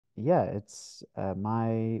Yeah, it's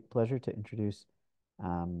my pleasure to introduce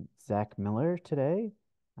Zach Miller today.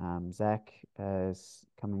 Zach is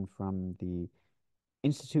coming from the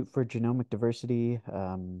Institute for Genomic Diversity,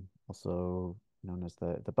 also known as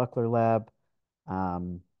the Buckler Lab.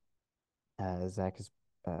 Um, Zach is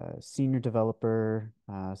a senior developer,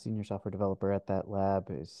 senior software developer at that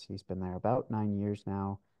lab. He's been there about 9 years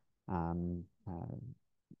now, um,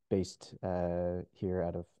 based here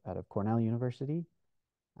out of Cornell University.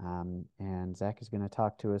 And Zach is going to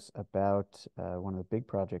talk to us about one of the big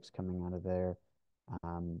projects coming out of there,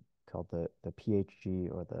 called the PHG,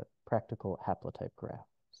 or the Practical Haplotype Graph.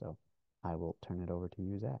 So I will turn it over to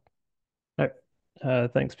you, Zach. All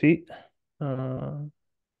right. Thanks, Pete. Uh,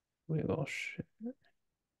 we will share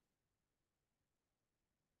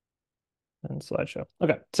and slideshow.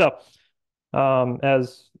 Okay, so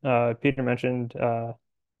as Peter mentioned,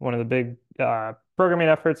 one of the big programming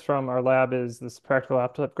efforts from our lab is this practical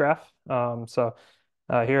haplotype graph.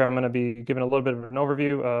 Here I'm going to be giving a little bit of an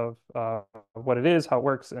overview of what it is, how it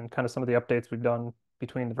works, and kind of some of the updates we've done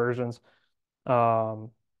between the versions. Um,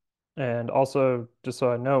 And also, just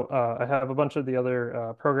so I know, I have a bunch of the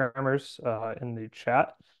other programmers in the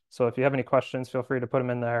chat. So if you have any questions, feel free to put them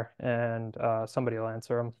in there and somebody will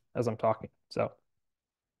answer them as I'm talking. So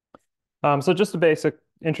just a basic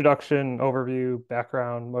introduction, overview,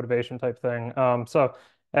 background, motivation type thing.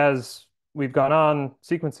 As we've gone on,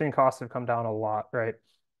 sequencing costs have come down a lot, right?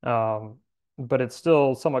 Um, but it's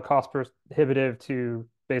still somewhat cost prohibitive to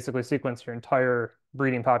basically sequence your entire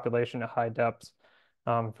breeding population at high depths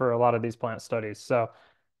for a lot of these plant studies.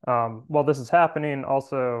 While this is happening,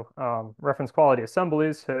 also reference quality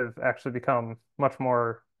assemblies have actually become much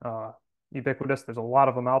more ubiquitous. There's a lot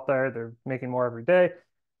of them out there. They're making more every day,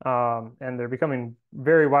 and they're becoming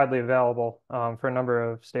very widely available for a number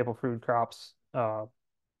of staple food crops.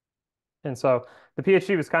 And so the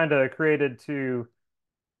PhD was kind of created to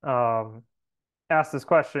um, ask this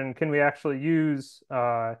question: can we actually use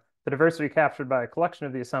the diversity captured by a collection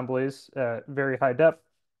of the assemblies at very high depth?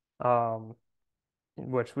 Um,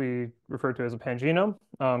 which we refer to as a pangenome,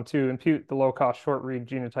 to impute the low-cost short-read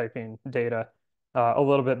genotyping data a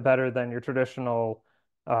little bit better than your traditional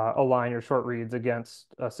align your short reads against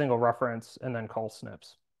a single reference and then call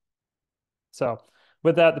SNPs. So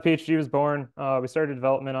with that, the PhD was born. We started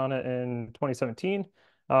development on it in 2017.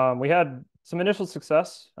 We had some initial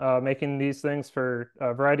success making these things for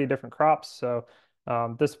a variety of different crops.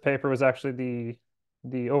 This paper was actually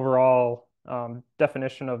the overall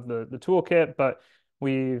definition of the toolkit, but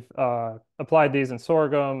we've applied these in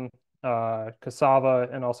sorghum, cassava,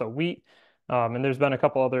 and also wheat. And there's been a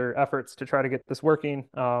couple other efforts to try to get this working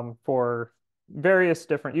for various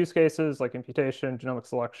different use cases like imputation, genomic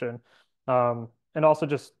selection, and also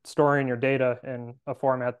just storing your data in a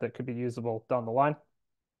format that could be usable down the line.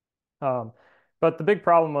 Um, but the big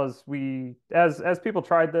problem was as people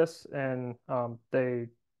tried this and they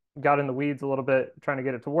got in the weeds a little bit trying to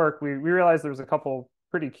get it to work, we realized there was a couple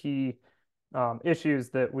pretty key issues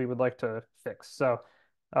that we would like to fix.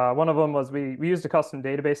 One of them was we used a custom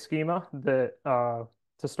database schema that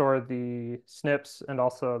to store the SNPs and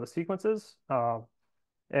also the sequences.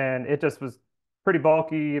 And it just was pretty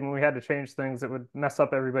bulky, and when we had to change things, it would mess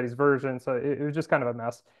up everybody's version. So it was just kind of a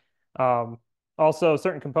mess. Um, Also,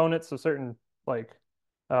 certain components, so certain like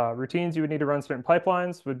routines you would need to run certain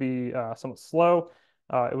pipelines would be somewhat slow.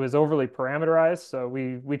 It was overly parameterized, so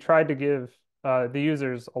we tried to give the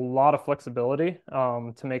users a lot of flexibility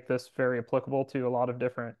to make this very applicable to a lot of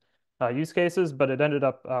different use cases, but it ended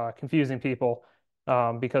up confusing people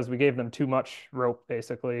because we gave them too much rope,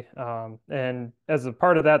 basically. And as a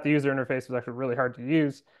part of that, the user interface was actually really hard to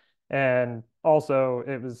use. And also,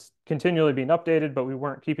 it was continually being updated, but we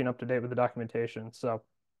weren't keeping up to date with the documentation.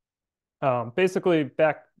 Basically,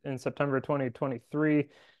 back in September 2023,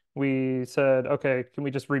 we said, okay, can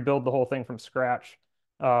we just rebuild the whole thing from scratch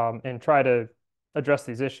and try to address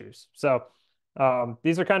these issues?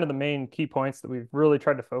 These are kind of the main key points that we've really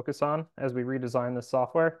tried to focus on as we redesign this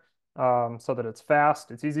software, so that it's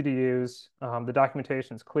fast, it's easy to use, the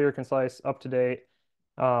documentation is clear, concise, up to date.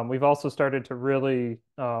 We've also started to really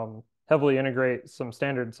heavily integrate some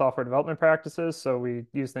standard software development practices. So we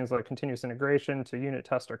use things like continuous integration to unit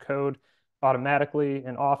test our code automatically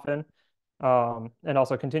and often, and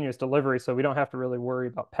also continuous delivery. So we don't have to really worry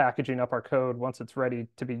about packaging up our code once it's ready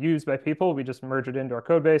to be used by people. We just merge it into our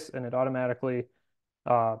code base and it automatically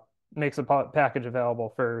uh, makes a package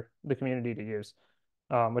available for the community to use,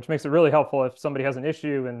 which makes it really helpful if somebody has an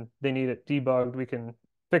issue and they need it debugged. We can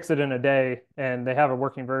fix it in a day and they have a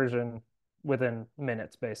working version within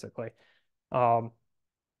minutes, basically. Um,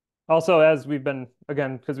 Also, as we've been,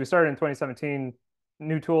 again, because we started in 2017,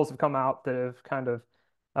 new tools have come out that have kind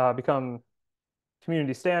of become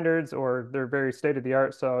community standards, or they're very state of the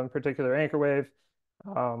art. So in particular, Anchorwave,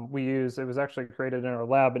 we use, it was actually created in our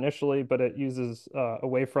lab initially, but it uses a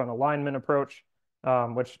wavefront alignment approach,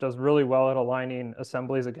 which does really well at aligning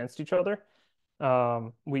assemblies against each other.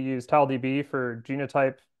 We use TileDB for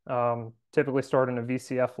genotype, typically stored in a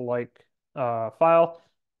VCF-like file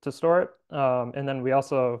to store it. And then we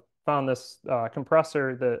also found this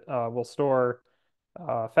compressor that will store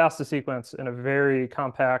FASTA sequence in a very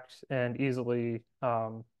compact and easily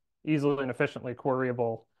and efficiently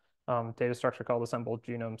queryable data structure called assembled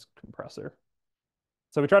genomes compressor.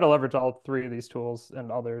 So we try to leverage all three of these tools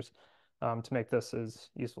and others to make this as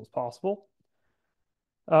useful as possible.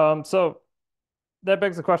 So that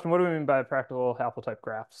begs the question, what do we mean by a practical haplotype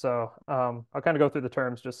graph? So I'll kind of go through the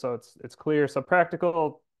terms just so it's clear. So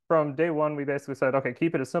practical, from day one, we basically said, okay,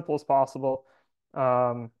 keep it as simple as possible.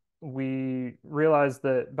 We realized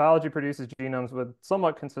that biology produces genomes with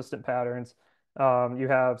somewhat consistent patterns. You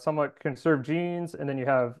have somewhat conserved genes, and then you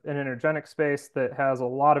have an intergenic space that has a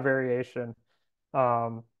lot of variation.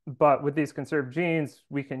 But with these conserved genes,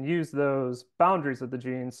 we can use those boundaries of the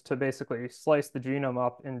genes to basically slice the genome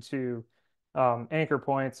up into anchor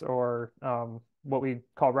points, or what we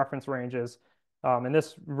call reference ranges. And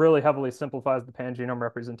this really heavily simplifies the pangenome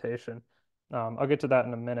representation. I'll get to that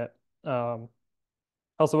in a minute.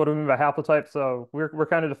 Also, what do we mean by haplotype? So we're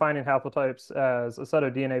kind of defining haplotypes as a set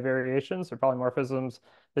of DNA variations or polymorphisms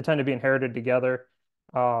that tend to be inherited together.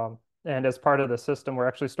 And as part of the system, we're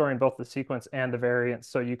actually storing both the sequence and the variants,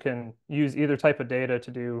 so you can use either type of data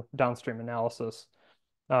to do downstream analysis.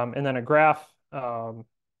 And then a graph,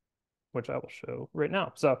 which I will show right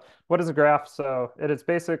now. So what is a graph? So at its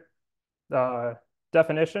basic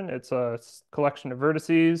definition, it's a collection of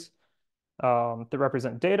vertices that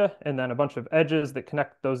represent data, and then a bunch of edges that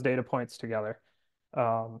connect those data points together.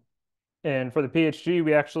 And for the PhD,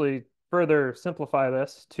 we actually further simplify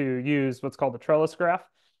this to use what's called the trellis graph.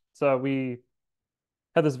 So we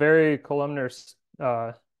have this very columnar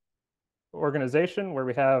organization where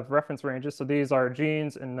we have reference ranges. So these are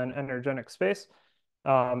genes and then energenic space.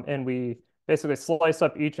 And we basically slice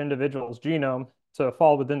up each individual's genome to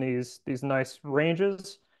fall within these nice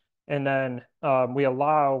ranges. And then we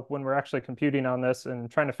allow, when we're actually computing on this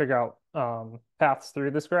and trying to figure out paths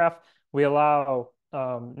through this graph, we allow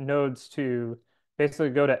nodes to basically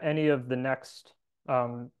go to any of the next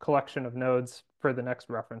collection of nodes for the next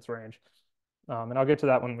reference range. And I'll get to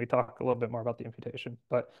that when we talk a little bit more about the imputation.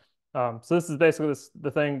 But so this is basically the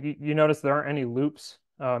thing. You notice there aren't any loops.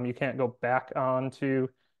 You can't go back onto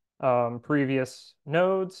previous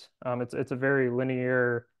nodes. It's a very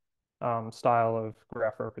linear style of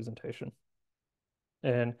graph representation.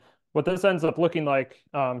 And what this ends up looking like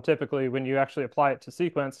typically when you actually apply it to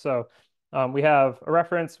sequence. So we have a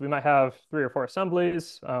reference, we might have 3 or 4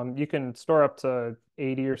 assemblies. You can store up to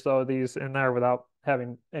 80 or so of these in there without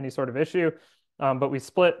having any sort of issue. But we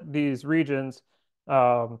split these regions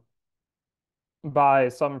by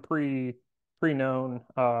some pre-known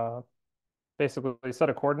basically set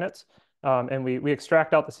of coordinates. And we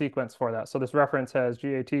extract out the sequence for that. So this reference has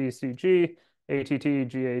GATCG, ATT,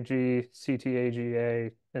 GAG,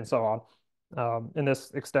 CTAGA, and so on. And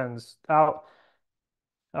this extends out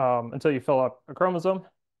until you fill up a chromosome.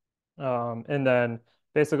 And then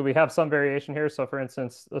basically we have some variation here. So for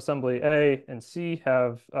instance, assembly A and C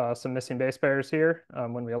have some missing base pairs here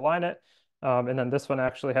when we align it. And then this one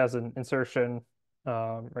actually has an insertion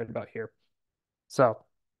right about here. So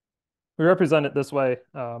we represent it this way,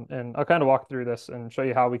 and I'll kind of walk through this and show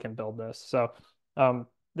you how we can build this. So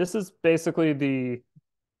this is basically the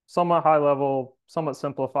somewhat high level, somewhat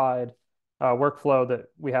simplified workflow that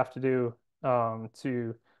we have to do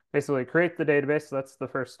to basically create the database. So that's the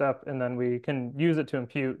first step. And then we can use it to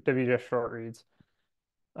impute WGS short reads.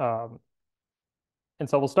 And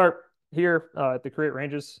so we'll start here at the create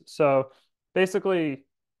ranges. So basically,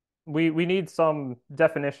 we need some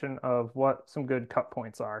definition of what some good cut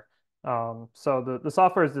points are. So the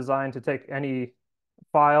software is designed to take any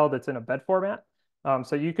file that's in a bed format.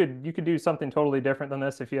 So you could do something totally different than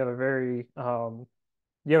this if you have a very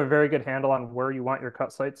good handle on where you want your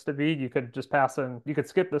cut sites to be. You could just you could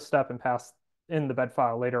skip this step and pass in the bed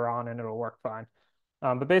file later on, and it'll work fine.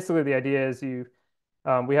 But basically, the idea is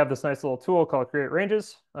we have this nice little tool called create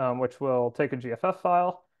ranges, which will take a GFF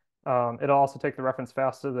file. It'll also take the reference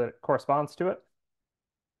FASTA that corresponds to it.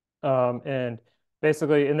 And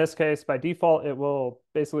basically, in this case, by default, it will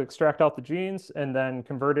basically extract out the genes and then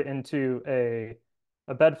convert it into a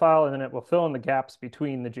bed file, and then it will fill in the gaps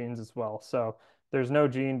between the genes as well. So there's no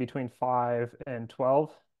gene between 5 and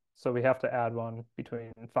 12, so we have to add one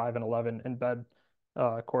between 5 and 11 in bed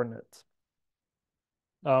coordinates.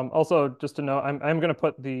 Also, just to know, I'm going to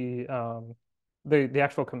put the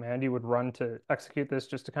actual command you would run to execute this,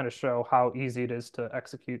 just to kind of show how easy it is to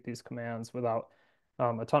execute these commands without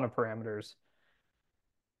a ton of parameters.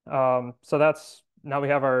 So that's now we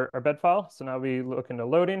have our bed file. So now we look into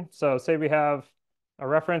loading. So say we have a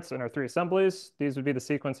reference and our three assemblies. These would be the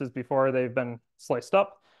sequences before they've been sliced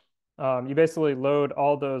up. You basically load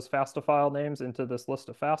all those FASTA file names into this list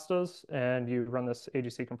of FASTAs, and you run this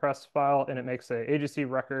AGC compressed file, and it makes a AGC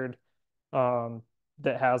record um,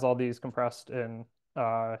 that has all these compressed and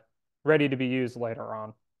ready to be used later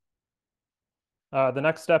on. The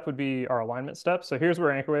next step would be our alignment step. So here's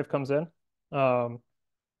where anchor wave comes in. Um,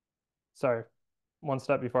 sorry, one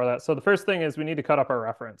step before that. So the first thing is we need to cut up our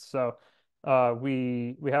reference. So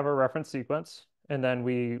we have our reference sequence, and then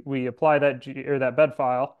we apply that or that bed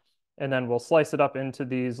file, and then we'll slice it up into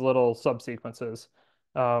these little subsequences.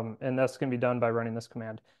 And this can be done by running this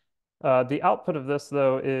command. The output of this,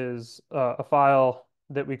 though, is a file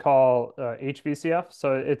that we call HVCF.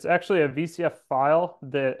 So it's actually a VCF file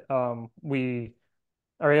that we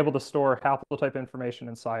are able to store haplotype information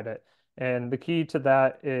inside it. And the key to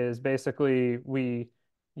that is basically we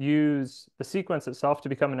use the sequence itself to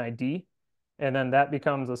become an ID, and then that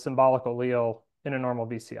becomes a symbolic allele in a normal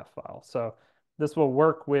VCF file. So this will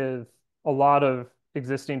work with a lot of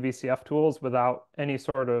existing VCF tools without any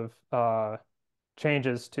sort of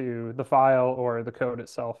changes to the file or the code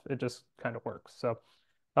itself. It just kind of works. So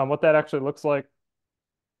what that actually looks like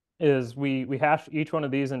is we hash each one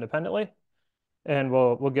of these independently, and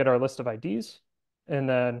we'll get our list of IDs, and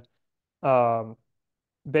then um,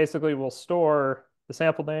 basically we'll store the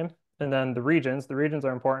sample name and then the regions. The regions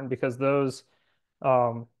are important because those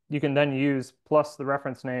you can then use plus the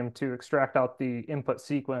reference name to extract out the input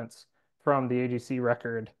sequence from the AGC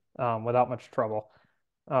record without much trouble.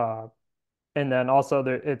 And then also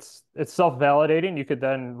it's self-validating. You could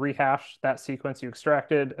then rehash that sequence you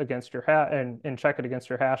extracted against your hash and check it against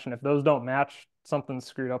your hash. And if those don't match, something's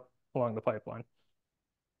screwed up along the pipeline.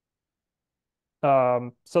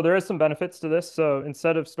 So there is some benefits to this. So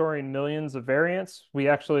instead of storing millions of variants, we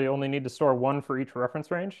actually only need to store one for each reference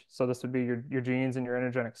range. So this would be your genes in your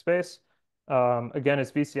intergenic space. Again,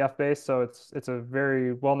 it's VCF based, so it's a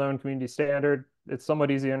very well-known community standard. It's somewhat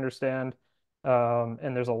easy to understand,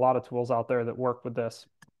 and there's a lot of tools out there that work with this.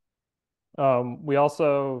 We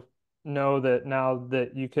also know that now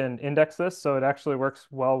that you can index this, so it actually works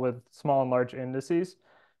well with small and large indices.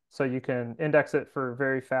 So you can index it for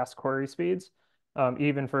very fast query speeds,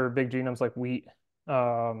 even for big genomes like wheat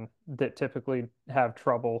that typically have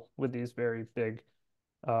trouble with these very big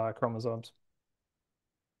chromosomes.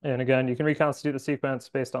 And again, you can reconstitute the sequence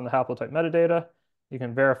based on the haplotype metadata. You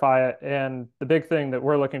can verify it. And the big thing that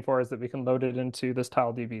we're looking for is that we can load it into this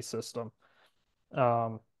TileDB system.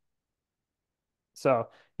 Um, so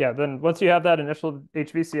yeah, then once you have that initial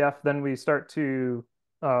HVCF, then we start to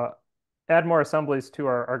add more assemblies to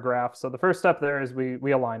our graph. So the first step there is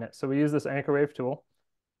we align it. So we use this anchor wave tool.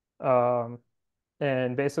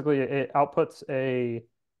 And basically it outputs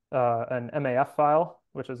an MAF file,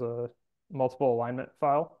 which is a multiple alignment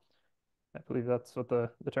file. I believe that's what the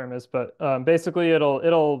term is. But basically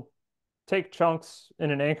it'll take chunks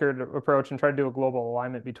in an anchored approach and try to do a global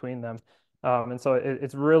alignment between them. And so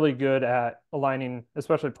it's really good at aligning,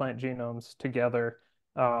 especially plant genomes together.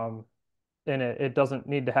 And it doesn't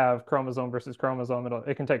need to have chromosome versus chromosome.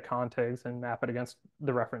 It can take contigs and map it against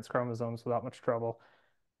the reference chromosomes without much trouble.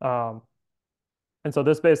 Um, and so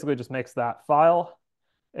this basically just makes that file.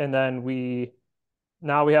 And then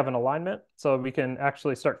now we have an alignment. So we can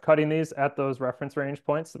actually start cutting these at those reference range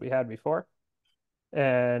points that we had before.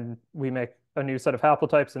 And we make a new set of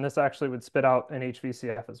haplotypes, and this actually would spit out an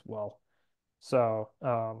HVCF as well. So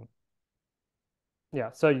yeah,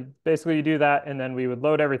 so basically you do that, and then we would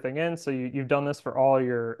load everything in. So you've done this for all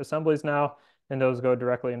your assemblies now, and those go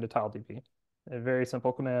directly into TileDB. A very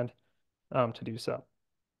simple command to do so.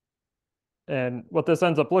 And what this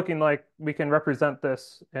ends up looking like, we can represent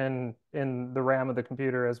this in the RAM of the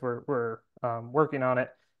computer as we're working on it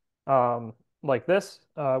like this.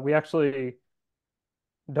 We actually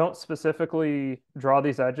don't specifically draw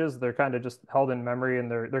these edges. They're kind of just held in memory and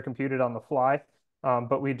they're computed on the fly.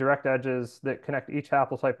 But we direct edges that connect each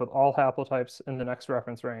haplotype with all haplotypes in the next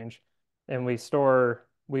reference range. And we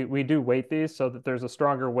do weight these so that there's a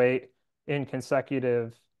stronger weight in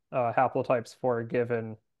consecutive haplotypes for a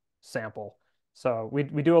given sample. So we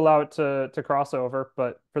do allow it to cross over,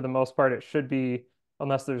 but for the most part, it should be,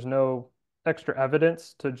 unless there's no extra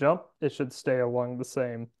evidence to jump, it should stay along the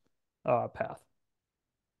same path.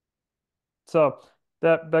 So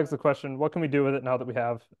that begs the question, what can we do with it now that we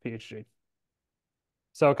have PhD?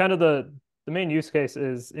 So kind of the main use case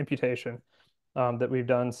is imputation that we've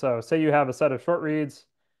done. So say you have a set of short reads.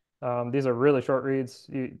 These are really short reads.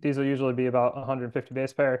 These will usually be about 150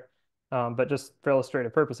 base pair. But just for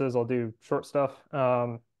illustrative purposes, I'll do short stuff.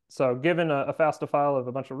 So given a FASTA file of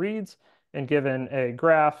a bunch of reads and given a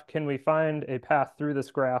graph, can we find a path through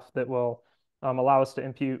this graph that will allow us to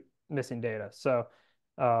impute missing data? So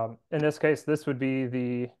in this case, this would be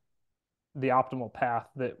the optimal path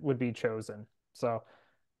that would be chosen. So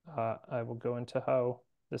I will go into how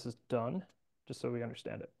this is done, just so we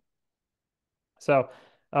understand it. So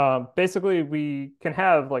basically, we can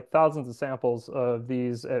have like thousands of samples of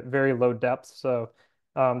these at very low depths. So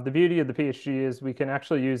the beauty of the PhD is we can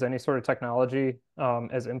actually use any sort of technology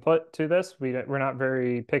as input to this. We're not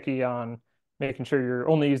very picky on making sure you're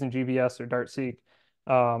only using GBS or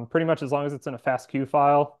DartSeq. Pretty much as long as it's in a FASTQ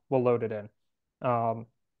file, we'll load it in.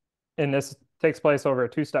 And this takes place over a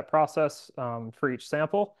two-step process for each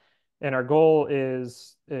sample. And our goal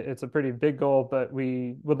is, it's a pretty big goal, but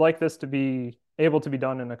we would like this to be able to be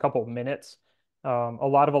done in a couple of minutes. A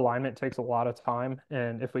lot of alignment takes a lot of time,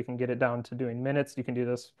 and if we can get it down to doing minutes, you can do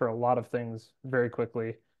this for a lot of things very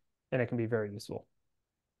quickly, and it can be very useful.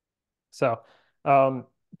 So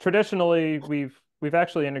traditionally, we've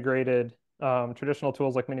actually integrated traditional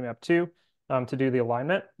tools like Minimap2 to do the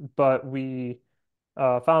alignment, but we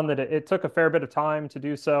found that it took a fair bit of time to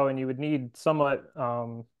do so, and you would need somewhat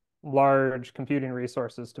large computing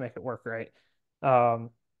resources to make it work right.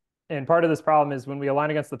 And part of this problem is when we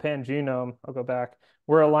align against the pangenome, I'll go back,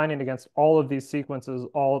 we're aligning against all of these sequences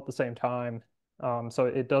all at the same time. So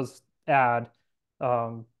it does add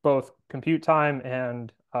both compute time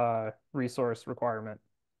and resource requirement.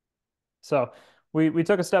 So we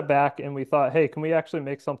took a step back and we thought, hey, can we actually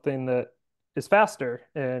make something that is faster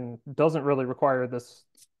and doesn't really require this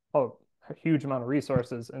a huge amount of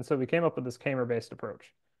resources? And so we came up with this k-mer-based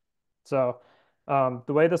approach. So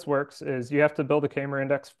the way this works is you have to build a k-mer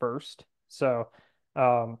index first. So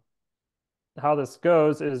um, how this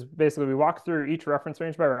goes is basically we walk through each reference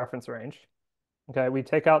range by reference range. Okay, we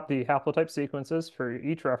take out the haplotype sequences for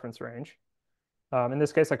each reference range. In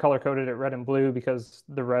this case, I color coded it red and blue because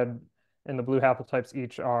the red and the blue haplotypes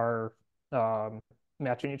each are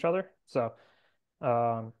matching each other. So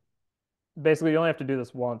um, basically, you only have to do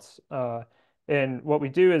this once. And what we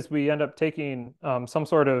do is we end up taking some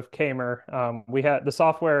sort of k-mer. We had the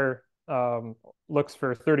software looks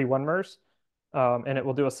for 31 mers, and it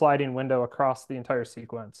will do a sliding window across the entire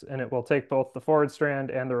sequence, and it will take both the forward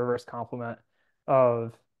strand and the reverse complement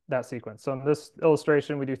of that sequence. So in this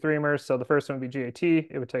illustration, we do 3 mers. So the first one would be GAT.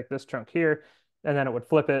 It would take this chunk here, and then it would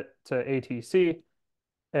flip it to ATC,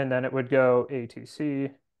 and then it would go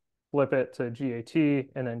ATC, flip it to GAT,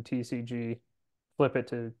 and then TCG, flip it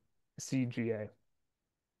to CGA.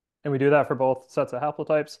 And we do that for both sets of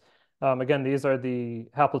haplotypes. Again, these are the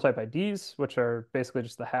haplotype IDs, which are basically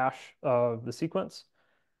just the hash of the sequence.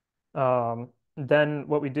 Then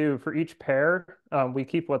what we do for each pair, we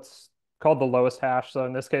keep what's called the lowest hash. So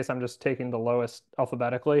in this case, I'm just taking the lowest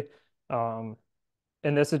alphabetically. And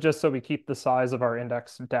this is just so we keep the size of our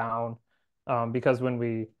index down, because when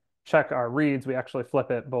we check our reads, we actually flip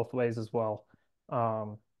it both ways as well,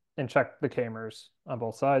 and check the k-mers on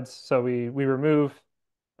both sides. So we remove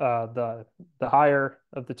the higher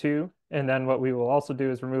of the two, and then what we will also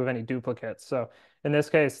do is remove any duplicates. So in this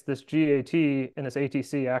case, this GAT and this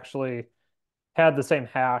ATC actually had the same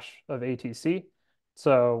hash of ATC.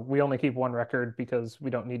 So we only keep one record because we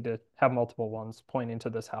don't need to have multiple ones pointing to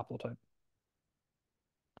this haplotype.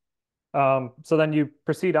 So then you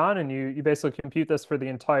proceed on and you basically compute this for the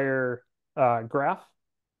entire graph.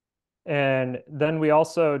 And then we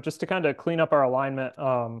also, just to kind of clean up our alignment,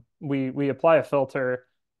 we apply a filter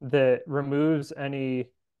that removes any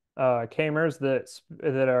k-mers that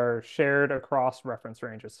are shared across reference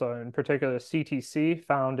ranges. So in particular, CTC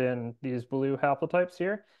found in these blue haplotypes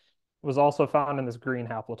here was also found in this green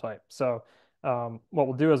haplotype. So what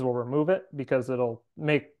we'll do is we'll remove it because it'll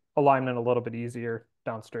make alignment a little bit easier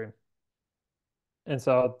downstream. And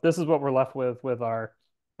so this is what we're left with our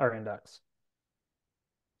index.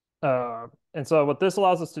 And so what this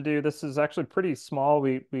allows us to do, this is actually pretty small.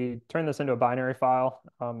 We turn this into a binary file,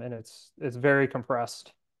 and it's very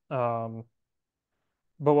compressed. But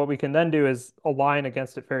what we can then do is align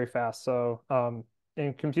against it very fast. So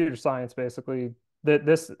in computer science, basically,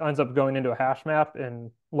 this ends up going into a hash map,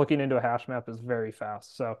 and looking into a hash map is very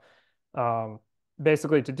fast. So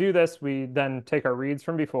basically, to do this, we then take our reads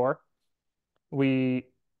from before. We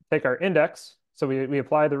take our index, so we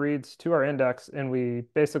apply the reads to our index, and we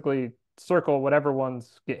basically circle whatever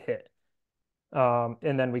ones get hit.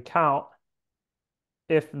 And then we count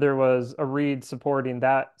if there was a read supporting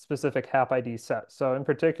that specific hap ID set. So in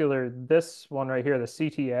particular, this one right here, the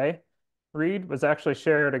CTA read, was actually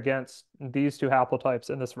shared against these two haplotypes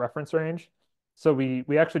in this reference range. So we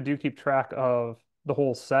actually do keep track of the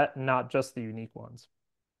whole set, not just the unique ones.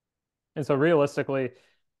 And so realistically,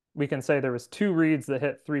 we can say there was two reads that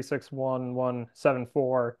hit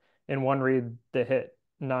 361.174 and one read that hit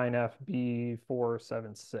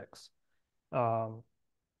 9FB476.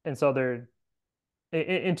 And so there,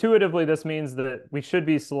 intuitively, this means that we should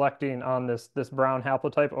be selecting on this brown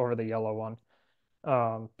haplotype over the yellow one,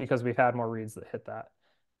 because we've had more reads that hit that.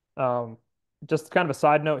 Just kind of a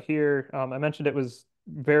side note here, I mentioned it was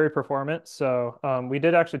very performant. So we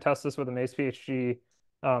did actually test this with a Mace PhD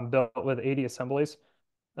built with 80 assemblies,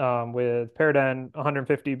 with paired end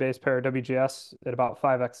 150 base pair WGS at about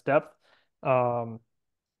 5x depth.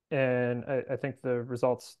 And I think the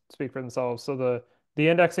results speak for themselves. So the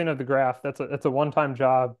indexing of the graph, that's a one-time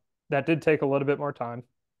job. That did take a little bit more time.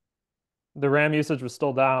 The RAM usage was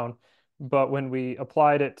still down, but when we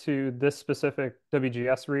applied it to this specific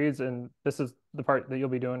WGS reads, and this is the part that you'll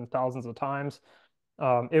be doing thousands of times,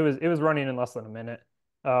 it was running in less than a minute,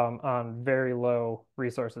 on very low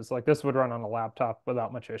resources. Like this would run on a laptop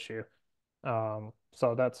without much issue.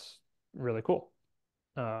 So that's really cool.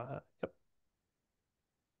 Yep.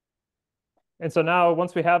 And so now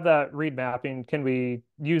once we have that read mapping, can we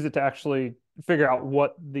use it to actually figure out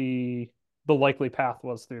what the likely path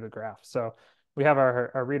was through the graph? So we have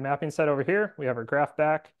our read mapping set over here. We have our graph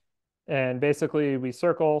back. And basically we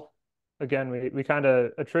circle, again, we kind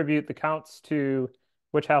of attribute the counts to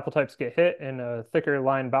which haplotypes get hit, and a thicker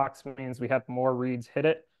line box means we have more reads hit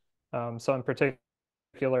it. So in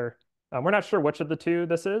particular, we're not sure which of the two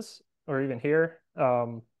this is, or even here,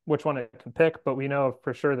 which one it can pick, but we know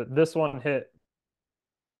for sure that this one hit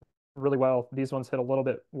really well. These ones hit a little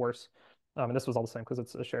bit worse. And this was all the same because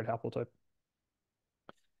it's a shared haplotype.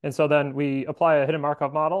 And so then we apply a hidden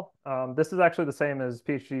Markov model. This is actually the same as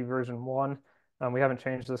PhD version 1. We haven't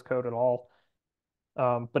changed this code at all.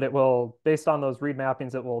 But it will, based on those read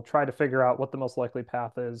mappings, it will try to figure out what the most likely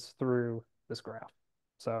path is through this graph.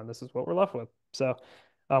 So this is what we're left with. So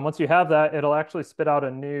once you have that, it'll actually spit out a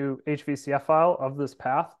new HVCF file of this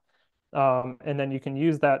path. And then you can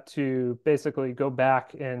use that to basically go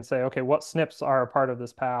back and say, okay, what SNPs are a part of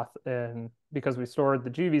this path? And because we stored the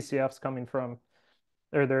GVCFs coming from,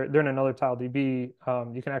 or they're in another tile DB,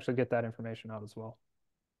 you can actually get that information out as well.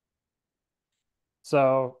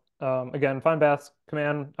 So again, findBath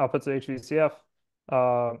command outputs the HVCF.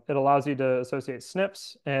 It allows you to associate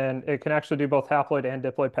SNPs, and it can actually do both haploid and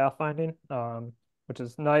diploid pathfinding, which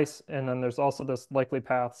is nice. And then there's also this likely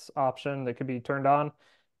paths option that could be turned on,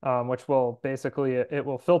 which will basically, it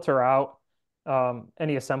will filter out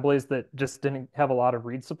any assemblies that just didn't have a lot of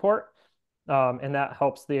read support. And that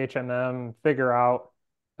helps the HMM figure out,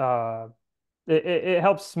 it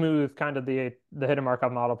helps smooth kind of the hidden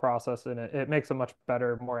Markov model process, and it makes a much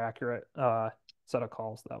better, more accurate set of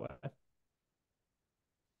calls that way.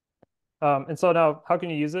 And so now, how can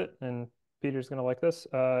you use it? And Peter's going to like this.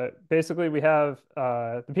 Basically, we have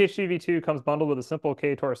the PHP v2 comes bundled with a simple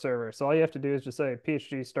KTOR server. So all you have to do is just say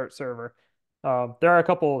PHP start server. There are a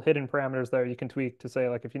couple hidden parameters there you can tweak to say,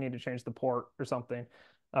 like, if you need to change the port or something.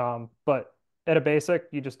 But at a basic,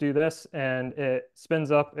 you just do this, and it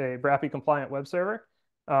spins up a BRAPI compliant web server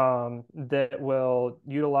that will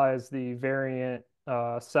utilize the variant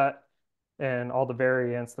set and all the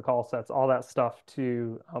variants, the call sets, all that stuff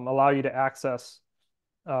to allow you to access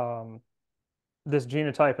this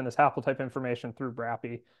genotype and this haplotype information through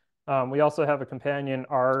BRAPI. We also have a companion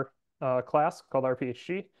R class called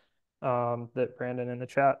RPHG that Brandon in the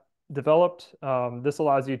chat developed. This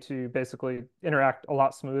allows you to basically interact a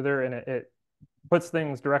lot smoother, and it puts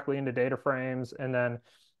things directly into data frames, and then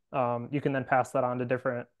you can then pass that on to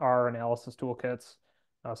different R analysis toolkits,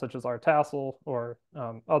 such as RTassel or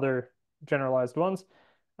other generalized ones,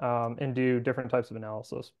 and do different types of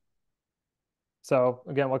analysis. So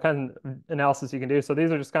again, what kind of analysis you can do. So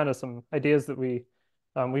these are just kind of some ideas that we've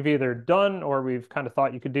either done or we've kind of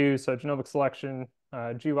thought you could do. So genomic selection,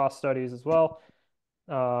 GWAS studies as well.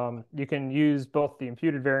 You can use both the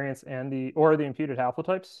imputed variants and the imputed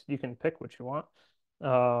haplotypes. You can pick what you want.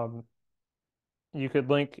 You could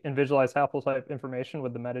link and visualize haplotype information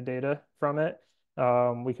with the metadata from it.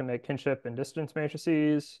 We can make kinship and distance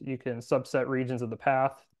matrices. You can subset regions of the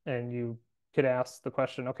path, and you could ask the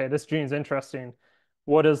question, okay, this gene's interesting.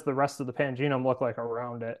 What does the rest of the pangenome look like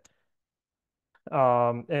around it?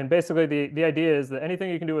 And basically the idea is that anything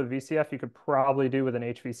you can do with VCF, you could probably do with an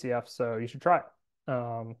HVCF, so you should try it.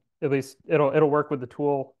 At least it'll work with the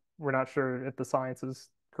tool. We're not sure if the science is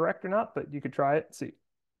correct or not, but you could try it and see.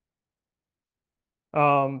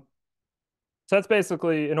 Um, so that's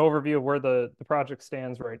basically an overview of where the project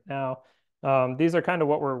stands right now. These are kind of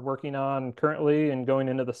what we're working on currently and going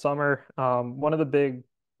into the summer. One of the big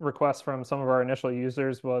requests from some of our initial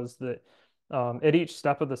users was that at each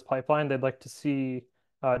step of this pipeline, they'd like to see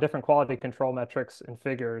different quality control metrics and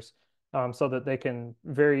figures so that they can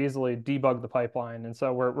very easily debug the pipeline. And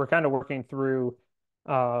so we're kind of working through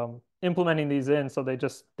implementing these in so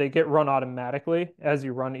they get run automatically as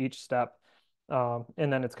you run each step.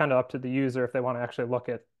 And then it's kind of up to the user if they want to actually look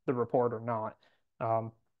at the report or not.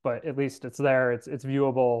 Um, but at least it's there, it's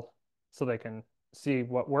viewable so they can see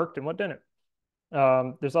what worked and what didn't.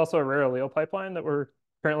 There's also a rare allele pipeline that we're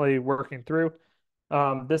currently working through.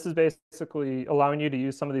 This is basically allowing you to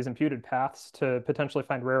use some of these imputed paths to potentially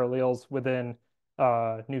find rare alleles within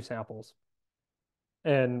new samples.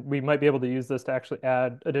 And we might be able to use this to actually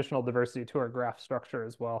add additional diversity to our graph structure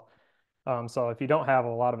as well. So if you don't have a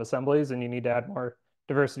lot of assemblies and you need to add more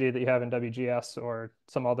diversity that you have in WGS or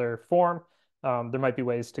some other form, there might be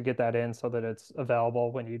ways to get that in so that it's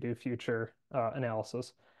available when you do future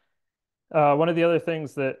analysis. One of the other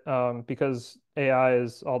things that, because AI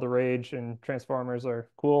is all the rage and transformers are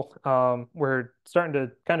cool, we're starting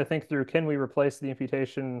to kind of think through, can we replace the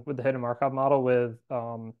imputation with the hidden Markov model with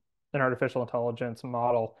an artificial intelligence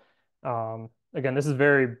model? Again, this is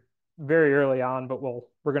very, very early on, but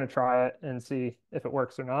we're going to try it and see if it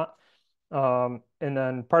works or not. And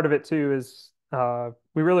then part of it too is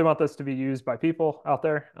we really want this to be used by people out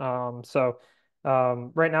there.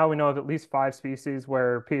 Right now, we know of at least 5 species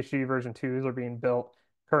where PhD version 2s are being built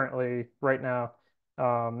currently right now.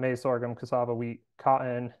 Maize, sorghum, cassava, wheat,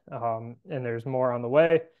 cotton, and there's more on the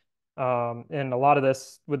way. And a lot of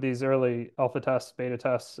this with these early alpha tests, beta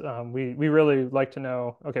tests, we really like to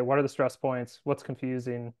know, okay, what are the stress points? What's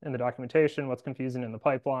confusing in the documentation? What's confusing in the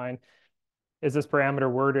pipeline? Is this parameter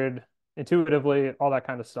worded intuitively? All that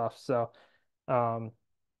kind of stuff. So um,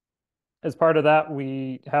 as part of that,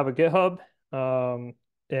 we have a GitHub. Um,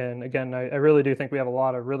 and again, I really do think we have a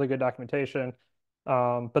lot of really good documentation.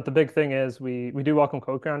 But the big thing is we do welcome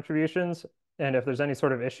code contributions. And if there's any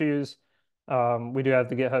sort of issues, we do have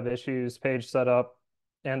the GitHub issues page set up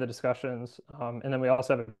and the discussions. And then we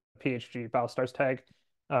also have a PhD BioStars tag,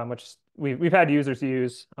 which we've had users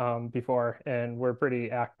use before, and we're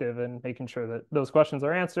pretty active in making sure that those questions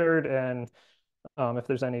are answered and if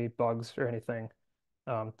there's any bugs or anything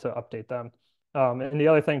to update them. And the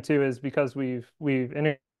other thing too is because we've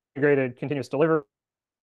integrated continuous delivery.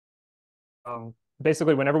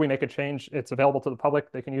 Basically, whenever we make a change, it's available to the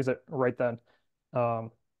public. They can use it right then,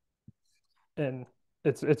 um, and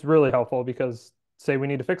it's really helpful because say we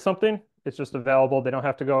need to fix something, it's just available. They don't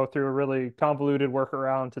have to go through a really convoluted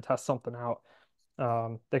workaround to test something out.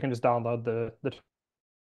 They can just download the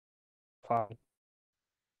file.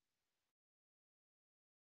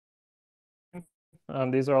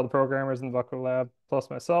 These are all the programmers in the Buckler Lab, plus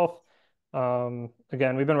myself.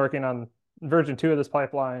 Again, we've been working on version 2 of this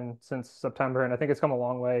pipeline since September, and I think it's come a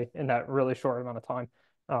long way in that really short amount of time.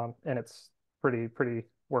 And it's pretty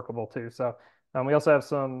workable too. So we also have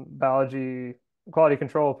some biology quality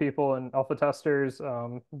control people and alpha testers,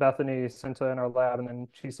 Bethany, Cinta in our lab, and then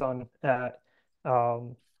Chisun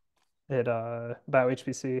um, at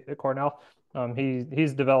BioHPC at Cornell.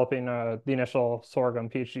 He's developing the initial sorghum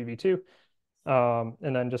PhD v2.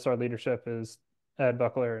 And then just our leadership is Ed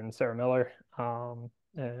Buckler and Sarah Miller.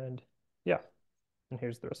 And yeah, and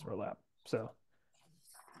here's the rest of our lab. So,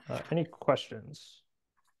 any questions?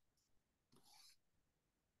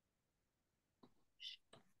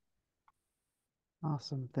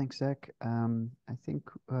 Awesome. Thanks, Zach. I think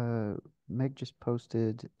Meg just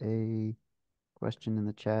posted a question in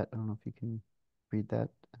the chat. I don't know if you can read that.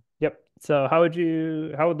 Yep. So how would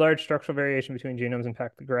large structural variation between genomes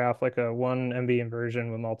impact the graph, like a 1 MB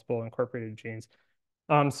inversion with multiple incorporated genes?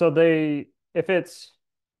 So if it's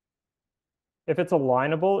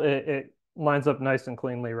alignable, it lines up nice and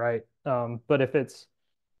cleanly, right? But if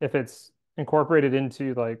it's incorporated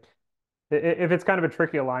into like if it's kind of a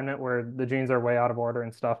tricky alignment where the genes are way out of order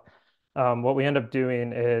and stuff, what we end up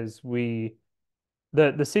doing is the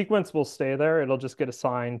sequence will stay there. It'll just get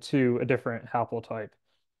assigned to a different haplotype.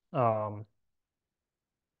 Um,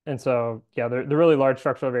 and so yeah, the really large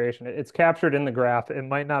structural variation, it's captured in the graph. It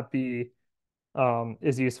might not be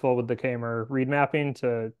is useful with the K-mer read mapping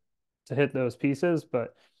to hit those pieces,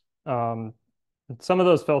 but um, some of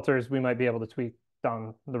those filters we might be able to tweak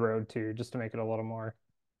down the road too, just to make it a little more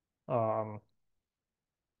um,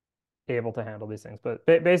 able to handle these things. But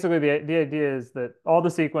basically, the idea is that all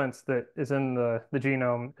the sequence that is in the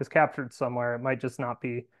genome is captured somewhere. It might just not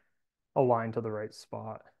be aligned to the right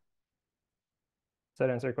spot. Does that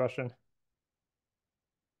answer your question?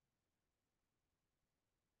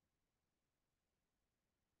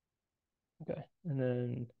 And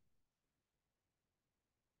then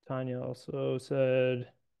Tanya also said,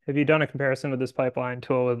 have you done a comparison of this pipeline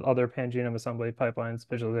tool with other pangenome assembly pipelines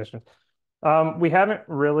visualizations? We haven't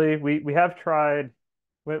really. We have tried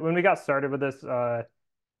when we got started with this.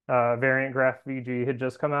 Variant graph VG had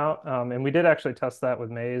just come out, and we did actually test that with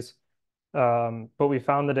Maze, but we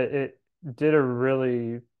found that it did a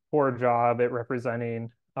really poor job at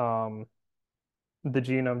representing the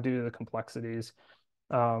genome due to the complexities.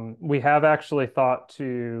 We have actually thought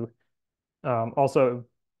to also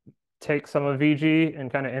take some of VG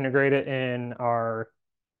and kind of integrate it in our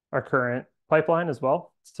current pipeline as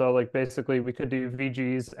well. So like basically we could do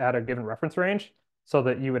VGs at a given reference range so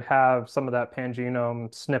that you would have some of that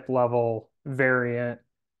pangenome SNP level variant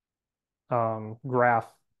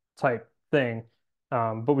graph type thing.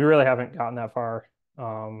 But we really haven't gotten that far.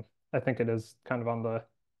 I think it is kind of on the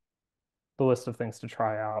list of things to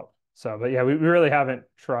try out. So, but yeah, we really haven't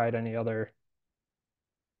tried any other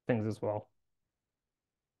things as well.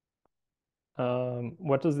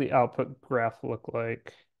 What does the output graph look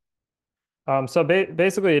like? So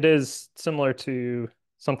basically, it is similar to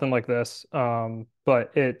something like this,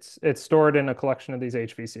 but it's stored in a collection of these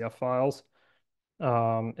HVCF files.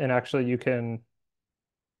 And actually, you can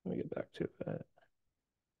let me get back to it.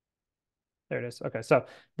 There it is. Okay, so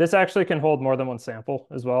this actually can hold more than one sample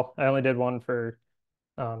as well. I only did one for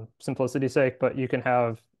simplicity's sake, but you can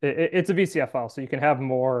have it's a VCF file, so you can have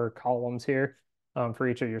more columns here for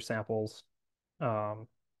each of your samples um,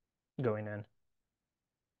 going in.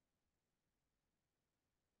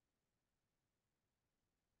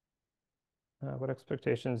 What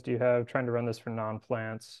expectations do you have trying to run this for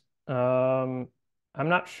non-plants? I'm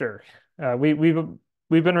not sure.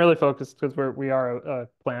 We've been really focused because we are a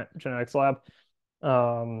plant genetics lab.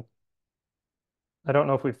 Um, I don't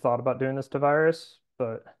know if we've thought about doing this to virus,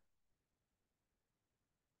 but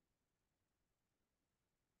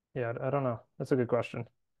yeah, I don't know. That's a good question.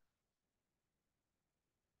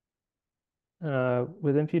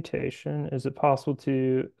 With imputation, is it possible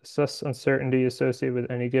to assess uncertainty associated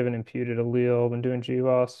with any given imputed allele? When doing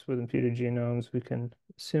GWAS with imputed genomes, we can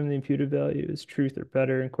assume the imputed value is truth or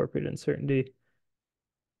better, incorporate uncertainty.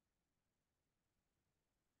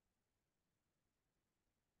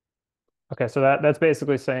 Okay, so that's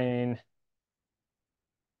basically saying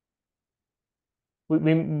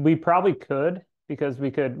we probably could because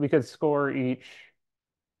we could score each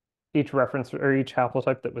reference or each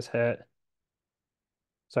haplotype that was hit.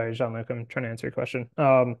 Sorry, Jean-Luc, I'm trying to answer your question.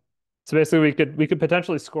 So basically we could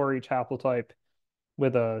potentially score each haplotype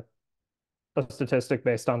with a statistic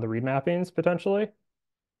based on the read mappings potentially.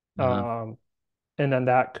 Uh-huh. And then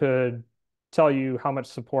that could tell you how much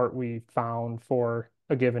support we found for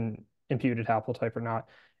a given imputed haplotype or not.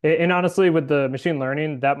 And honestly, with the machine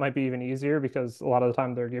learning, that might be even easier because a lot of the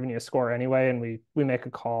time they're giving you a score anyway, and we make a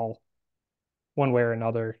call one way or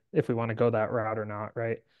another if we want to go that route or not,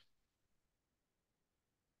 right?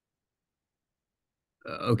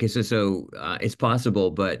 Okay, so it's possible,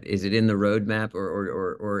 but is it in the roadmap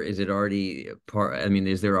or is it already part? I mean,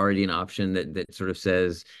 is there already an option that sort of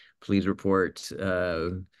says, please report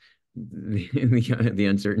the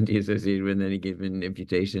uncertainty associated with any given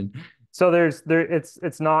imputation? So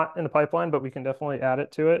it's not in the pipeline, but we can definitely add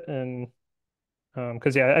it to it. And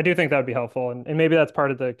because yeah, I do think that would be helpful. And maybe that's part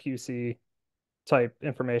of the QC type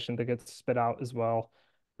information that gets spit out as well.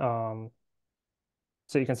 Um,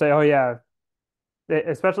 so you can say, oh yeah,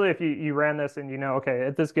 especially if you ran this and you know, okay,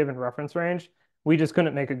 at this given reference range, we just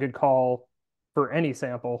couldn't make a good call for any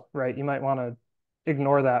sample, right? You might want to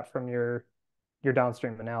ignore that from your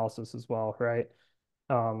downstream analysis as well, right?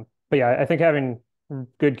 But yeah, I think having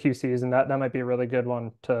good QCs and that might be a really good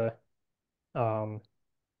one um,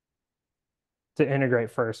 to integrate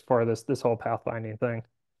first for this whole pathfinding thing.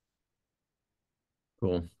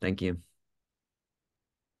 Cool. Thank you.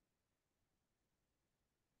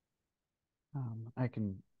 I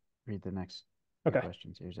can read the next few Okay.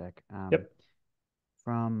 questions here, Zach. Yep.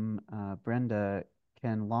 From Brenda,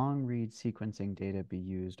 can long read sequencing data be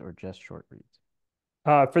used or just short reads?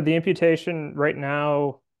 For the imputation right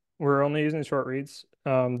now, we're only using short reads.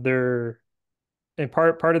 They're and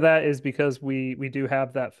part of that is because we do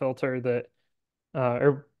have that filter that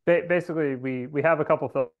or basically we have a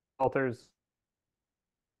couple filters.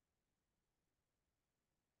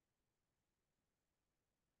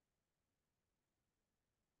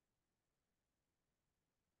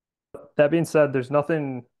 That being said, there's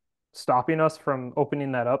nothing stopping us from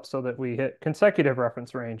opening that up so that we hit consecutive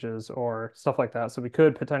reference ranges or stuff like that. So we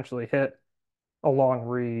could potentially hit a long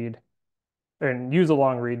read and use a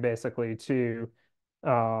long read basically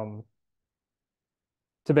um,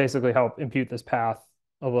 to basically help impute this path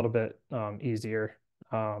a little bit easier.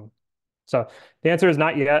 So the answer is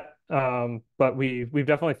not yet, but we've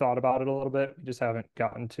definitely thought about it a little bit. We just haven't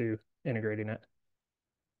gotten to integrating it.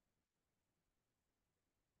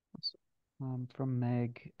 From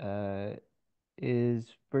Meg, is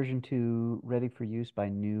version 2 ready for use by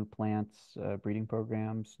new plants breeding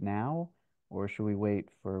programs now, or should we wait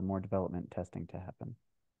for more development testing to happen?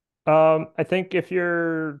 I think if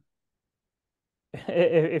you're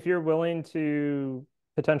willing to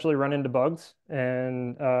potentially run into bugs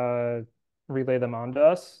and relay them onto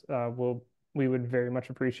us, we would very much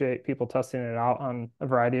appreciate people testing it out on a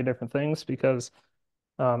variety of different things because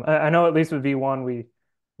I know at least with V1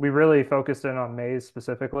 we really focused in on maize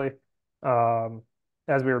specifically um,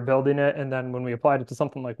 as we were building it, and then when we applied it to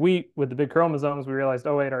something like wheat with the big chromosomes, we realized,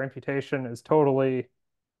 oh wait, our imputation is totally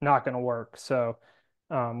not going to work. So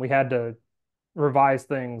we had to revise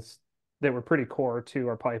things that were pretty core to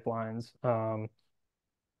our pipelines.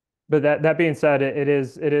 But that being said, it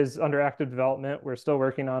is under active development. We're still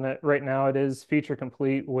working on it. Right now, it is feature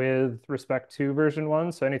complete with respect to version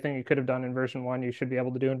 1. So anything you could have done in version 1, you should be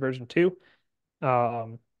able to do in version 2.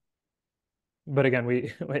 But again,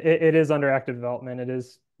 it is under active development.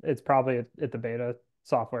 It's probably at the beta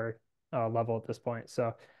software level at this point.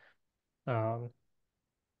 So um,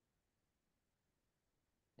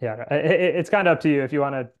 yeah, it's kind of up to you if you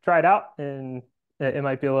want to try it out, and it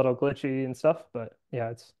might be a little glitchy and stuff, but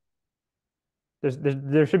yeah,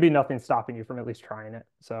 there should be nothing stopping you from at least trying it.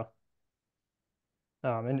 So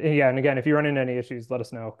and yeah, and again, if you run into any issues, let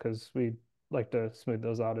us know because we'd like to smooth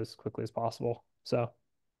those out as quickly as possible. So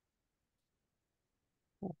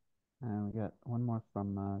Cool. We got one more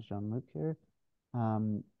from Jean-Luc here.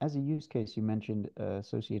 As a use case, you mentioned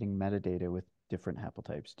associating metadata with different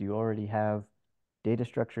haplotypes. Do you already have data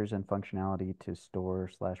structures and functionality to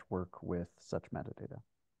store/work with such metadata?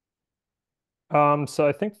 so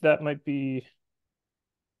I think that might be.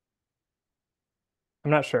 I'm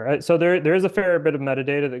not sure. So there is a fair bit of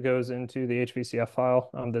metadata that goes into the HVCF file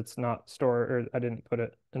that's not stored, or I didn't put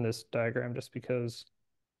it in this diagram just because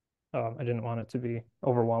I didn't want it to be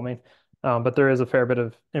overwhelming. But there is a fair bit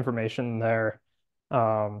of information there.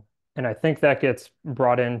 And I think that gets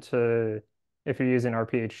brought into, if you're using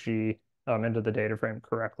RPHG into the data frame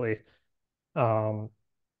correctly. Um,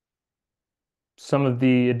 some of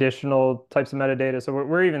the additional types of metadata. So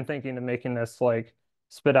we're even thinking of making this like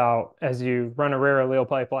spit out as you run a rare allele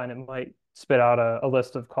pipeline, it might spit out a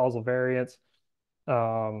list of causal variants.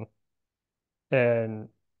 Um, and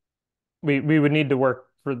we would need to work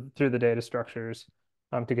through the data structures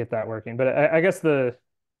to get that working. But I guess the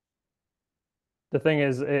thing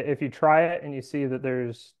is, if you try it and you see that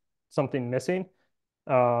there's something missing,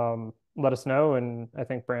 let us know, and I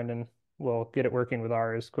think Brandon will get it working with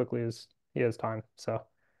ours as quickly as he has time. So,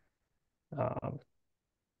 um,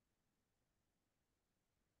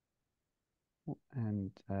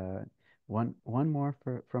 And one more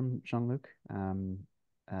from Jean-Luc.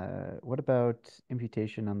 What about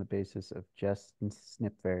imputation on the basis of just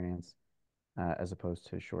SNP variants as opposed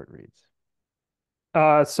to short reads?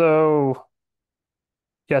 so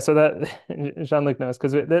yeah, so that Jean-Luc knows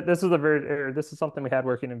because this is something we had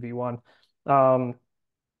working in V1. Um,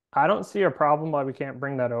 I don't see a problem why we can't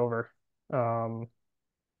bring that over, um,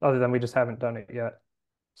 other than we just haven't done it yet.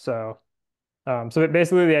 So. So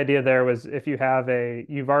basically the idea there was if you've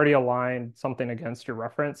already aligned something against your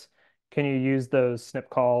reference, can you use those SNP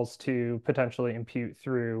calls to potentially impute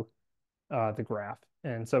through the graph?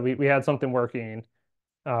 And so we had something working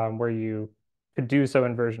where you could do so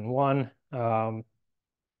in version 1.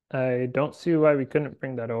 I don't see why we couldn't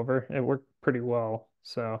bring that over. It worked pretty well.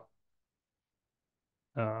 So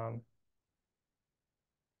um,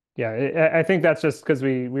 yeah, I think that's just because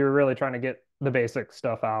we were really trying to get the basic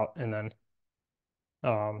stuff out, and then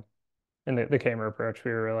um, and the camera approach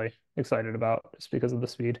we were really excited about just because of the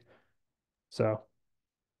speed. So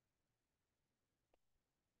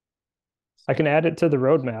I can add it to the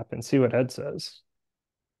roadmap and see what Ed says.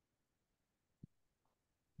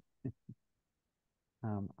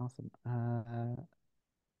 Awesome.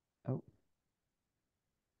 Oh,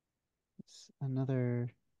 another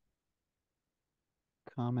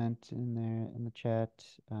comment in there in the chat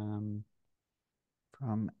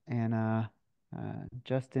from Anna.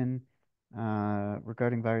 Justin,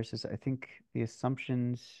 regarding viruses, I think the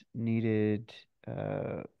assumptions needed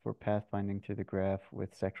for pathfinding through the graph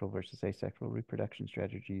with sexual versus asexual reproduction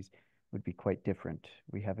strategies would be quite different.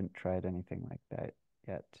 We haven't tried anything like that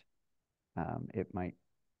yet. It might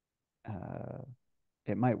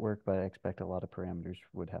it might work, but I expect a lot of parameters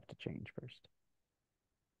would have to change first.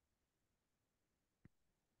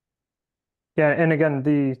 Yeah, and again,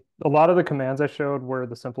 a lot of the commands I showed were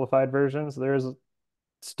the simplified versions. There's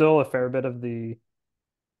still a fair bit of the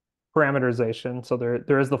parameterization. So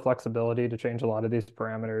there is the flexibility to change a lot of these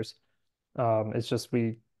parameters. It's just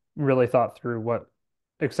we really thought through what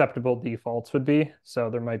acceptable defaults would be. So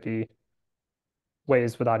there might be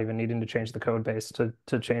ways without even needing to change the code base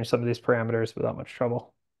to change some of these parameters without much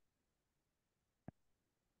trouble.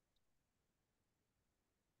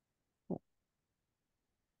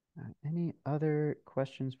 Any other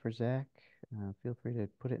questions for Zach? Feel free to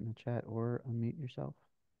put it in the chat or unmute yourself.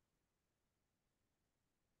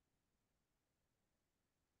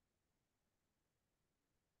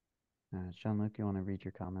 Jean-Luc, you want to read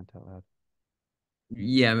your comment out loud?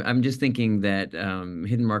 Yeah, I'm just thinking that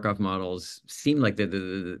hidden Markov models seem like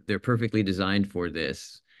they're perfectly designed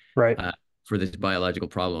Right. for this biological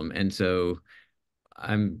problem, and so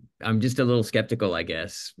I'm just a little skeptical, I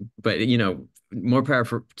guess. But more power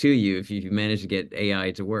to you if you manage to get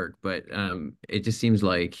AI to work. But it just seems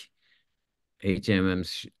like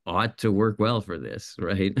HMMs ought to work well for this,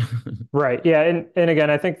 right? Right. Yeah. And again,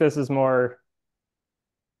 I think this is more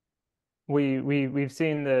we've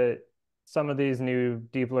seen that some of these new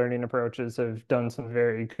deep learning approaches have done some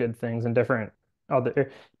very good things in different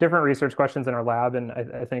research questions in our lab, and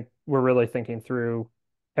I think we're really thinking through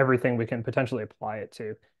everything we can potentially apply it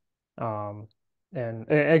to. Um, and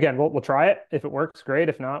again, we'll try it. If it works, great.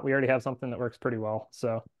 If not, we already have something that works pretty well.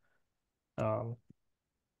 So um,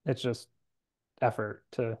 it's just effort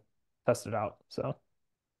to test it out. So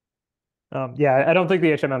yeah, I don't think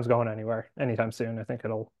the HMM is going anywhere anytime soon. I think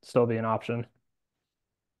it'll still be an option.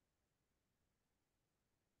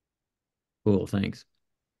 Cool, thanks.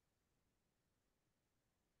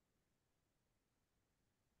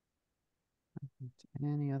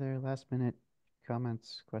 Any other last minute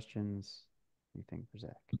comments, questions, anything for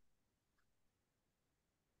Zach?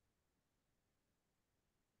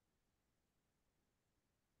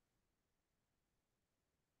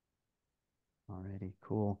 Alrighty,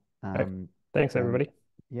 cool. All right. Thanks, Then everybody.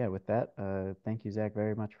 yeah, with that, thank you, Zach,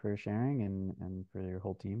 very much for sharing and for your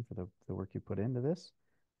whole team for the work you put into this.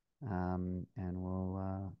 And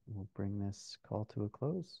we'll bring this call to a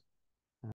close.